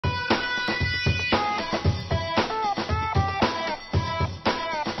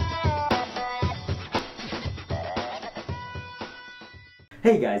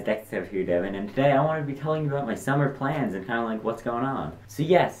Hey guys, Dexon7 here, Devin, and today I want to be telling you about my summer plans and kind of like what's going on. So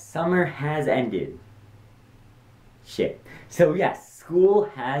yes, summer has ended. Shit. So yes, school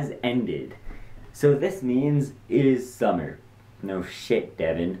has ended. So this means it is summer. No shit,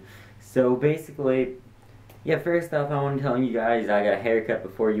 Devin. So basically, yeah, first off I want to tell you guys I got a haircut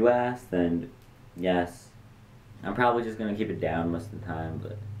before you asked, and yes, I'm probably just going to keep it down most of the time,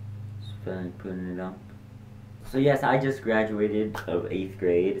 but it's fine putting it up. So yes, I just graduated of 8th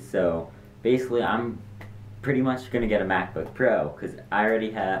grade, so basically I'm pretty much going to get a MacBook Pro, because I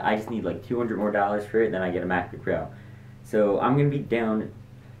just need like $200 more for it, then I get a MacBook Pro. So I'm going to be down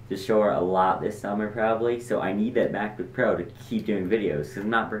the shore a lot this summer probably, so I need that MacBook Pro to keep doing videos, because I'm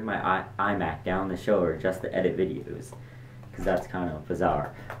not bringing my iMac down the shore just to edit videos, because that's kind of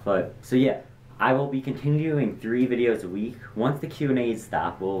bizarre. But, so yeah, I will be continuing 3 videos a week. Once the Q&As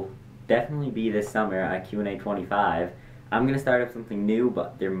stop, we'll definitely be this summer at Q&A 25. I'm going to start up something new,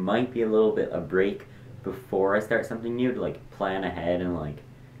 but there might be a little bit of break before I start something new to like plan ahead and like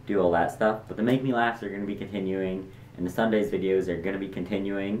do all that stuff. But the Make Me Laughs are going to be continuing, and the Sundays videos are going to be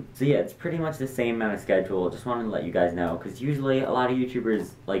continuing. So yeah, it's pretty much the same amount of schedule. Just wanted to let you guys know, because usually a lot of YouTubers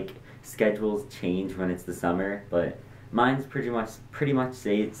like schedules change when it's the summer, but mine's pretty much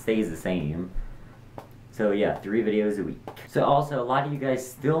stays the same. So yeah, 3 videos a week. So also, a lot of you guys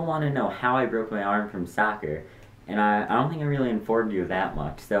still want to know how I broke my arm from soccer, and I don't think I really informed you that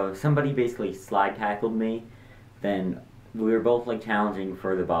much. So somebody basically slide tackled me, then we were both like challenging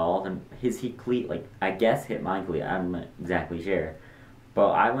for the ball, and his cleat, like, I guess hit my cleat, I'm not exactly sure.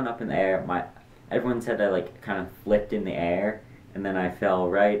 But I went up in the air, everyone said I like kind of flipped in the air, and then I fell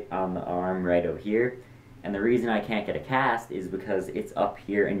right on the arm right over here. And the reason I can't get a cast is because it's up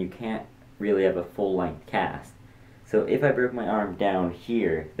here and you can't really have a full-length cast. So if I broke my arm down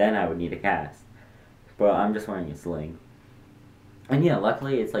here, then I would need a cast. But I'm just wearing a sling. And yeah,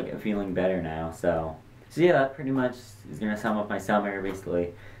 luckily it's like feeling better now, so yeah, that pretty much is gonna sum up my summer.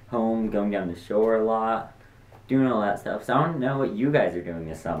 Basically home, going down the shore a lot, doing all that stuff. So I want to know what you guys are doing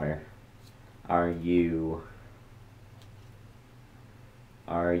this summer. Are you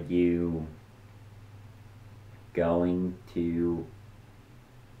going to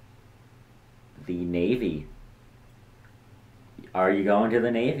the Navy? Are you going to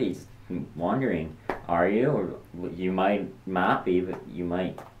the Navy? Wondering. Are you? Or you might not be, but you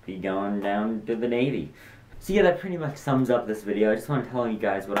might be going down to the Navy. So yeah, that pretty much sums up this video. I just want to tell you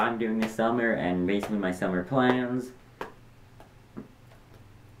guys what I'm doing this summer and basically my summer plans.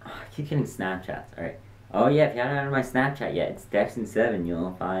 I keep getting Snapchats. Alright. Oh yeah, if you haven't had my Snapchat yet, it's Dexon7.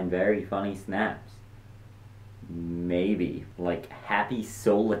 You'll find very funny snaps. Maybe. Like happy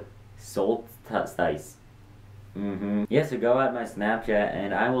solstice. Yeah, so go at my Snapchat,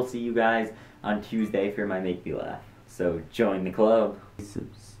 and I will see you guys on Tuesday for my Make Me Laugh. So join the club.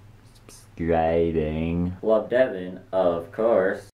 Subscribing. ClubDevon, of course.